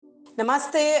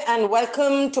Namaste and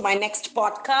welcome to my next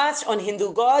podcast on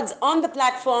Hindu gods on the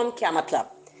platform Kya Matlab.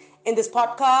 In this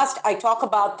podcast, I talk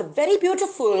about the very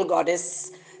beautiful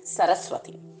goddess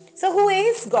Saraswati. So, who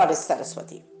is goddess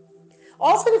Saraswati?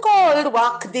 Often called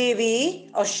Vakdevi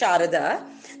or Sharada,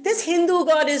 this Hindu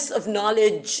goddess of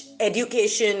knowledge,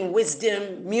 education,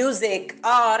 wisdom, music,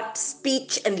 art,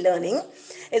 speech, and learning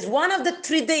is one of the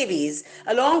three Devis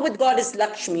along with goddess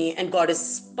Lakshmi and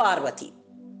goddess Parvati.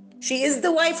 She is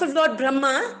the wife of Lord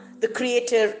Brahma, the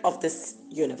creator of this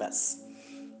universe.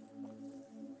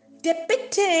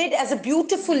 Depicted as a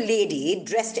beautiful lady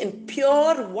dressed in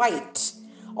pure white,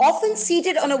 often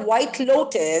seated on a white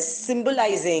lotus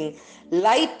symbolizing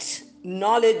light,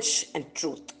 knowledge, and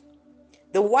truth.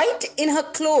 The white in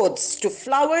her clothes to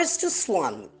flowers to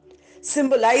swan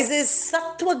symbolizes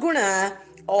sattva guna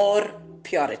or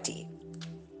purity.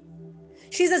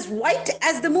 She's as white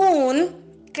as the moon,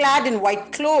 clad in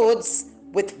white clothes,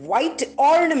 with white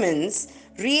ornaments,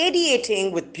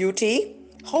 radiating with beauty,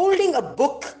 holding a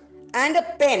book and a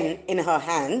pen in her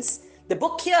hands, the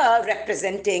book here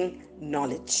representing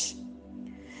knowledge.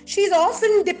 She is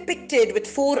often depicted with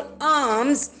four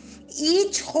arms,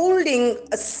 each holding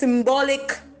a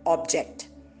symbolic object.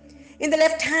 In the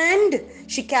left hand,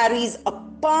 she carries a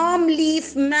palm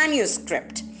leaf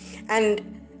manuscript and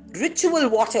ritual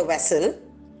water vessel.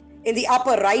 In the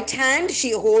upper right hand,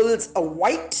 she holds a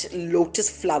white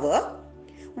lotus flower,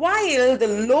 while the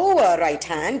lower right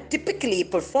hand typically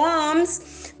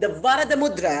performs the Varada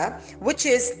Mudra, which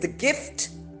is the gift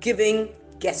giving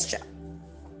gesture.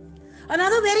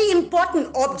 Another very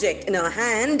important object in her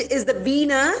hand is the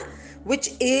Veena,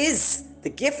 which is the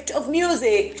gift of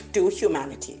music to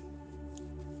humanity.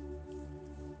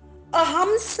 A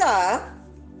Hamsa,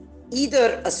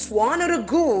 either a swan or a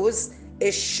goose,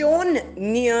 is shown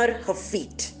near her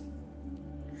feet.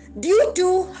 Due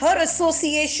to her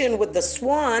association with the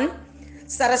swan,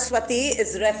 Saraswati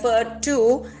is referred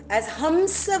to as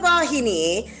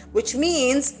Hamsavahini, which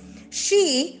means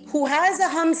she who has a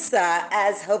Hamsa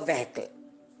as her vehicle.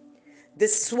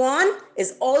 This swan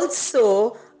is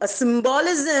also a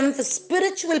symbolism for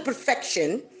spiritual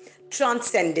perfection,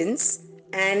 transcendence,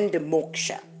 and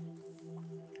moksha.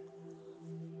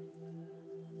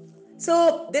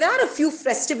 So there are a few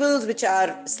festivals which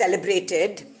are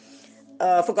celebrated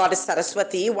for goddess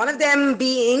Saraswati. One of them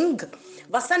being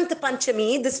Vasanta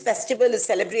Panchami. This festival is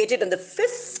celebrated on the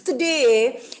 5th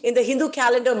day in the Hindu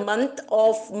calendar month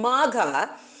of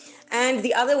Magha, and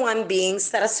the other one being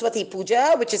Saraswati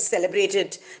Puja, which is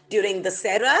celebrated during the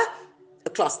Sera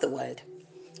across the world.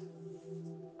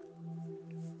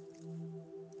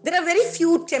 There are very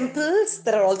few temples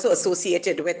that are also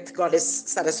associated with goddess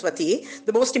Saraswati.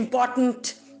 The most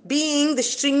important being the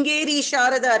Sringeri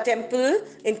Sharada temple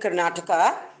in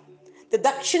Karnataka, the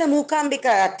Dakshina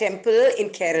Mukambika temple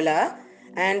in Kerala,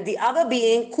 and the other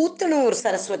being Kuttanur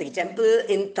Saraswati temple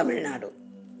in Tamil Nadu.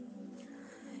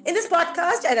 In this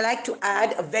podcast, I'd like to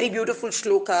add a very beautiful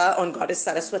shloka on goddess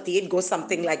Saraswati. It goes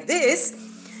something like this.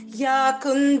 Ya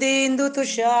kundendu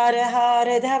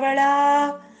tusharahara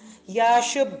dhavala Ya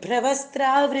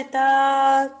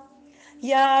Shubhravastravritā,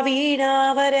 Ya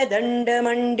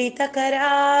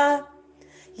Vīṇāvaradandamanditakarā,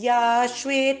 Ya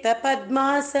Shveta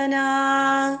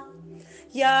Padmasana,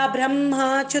 Ya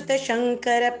Brahmāchuta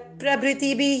Shankara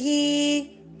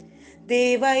Prabhritibihi,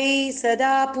 Devai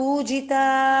Sada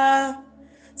Pujita,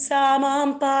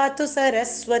 Samam Patu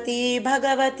Saraswati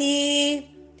Bhagavati,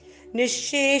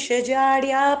 Nishesha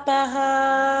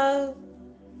Jadyapaha.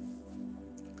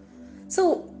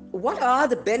 So, what are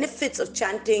the benefits of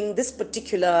chanting this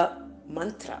particular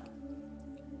mantra?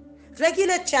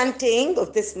 Regular chanting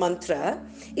of this mantra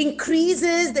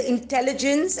increases the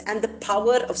intelligence and the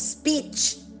power of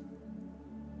speech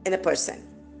in a person.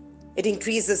 It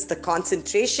increases the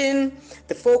concentration,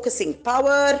 the focusing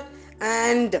power,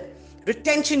 and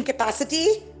retention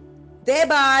capacity,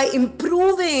 thereby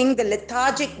improving the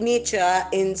lethargic nature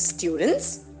in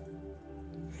students.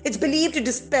 It's believed to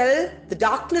dispel the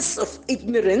darkness of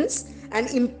ignorance and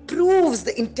improves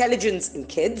the intelligence in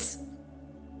kids.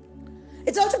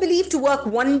 It's also believed to work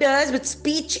wonders with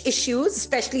speech issues,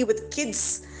 especially with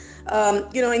kids,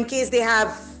 in case they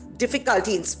have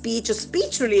difficulty in speech or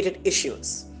speech-related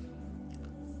issues.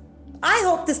 I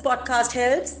hope this podcast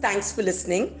helps. Thanks for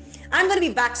listening. I'm going to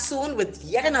be back soon with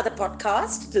yet another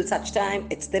podcast. Till such time,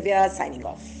 it's Divya signing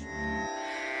off.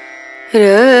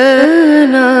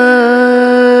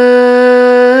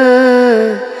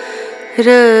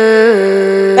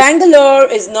 Bangalore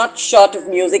is not short of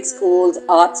music schools,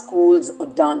 art schools, or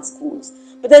dance schools.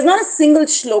 But there's not a single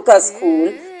shloka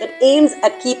school that aims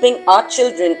at keeping our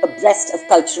children abreast of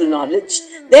cultural knowledge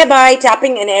thereby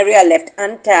tapping an area left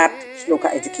untapped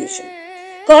shloka education.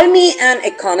 Call me an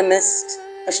economist,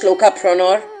 a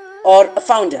shlokapreneur, or a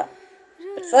founder.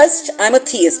 But first, I'm a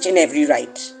theist in every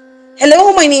right.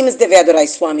 Hello, my name is DIVYAA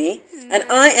Swami, and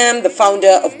I am the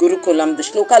founder of Gurukulam, the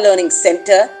Shloka Learning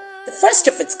Center, the first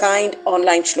of its kind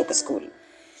online shloka school.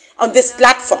 On this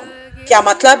platform, Kya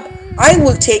Matlab, I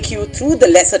will take you through the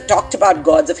lesser talked about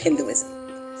gods of Hinduism.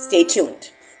 Stay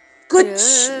tuned. कुछ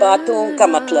बातों का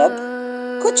मतलब,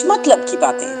 कुछ मतलब की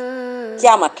बातें.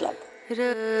 क्या मतलब?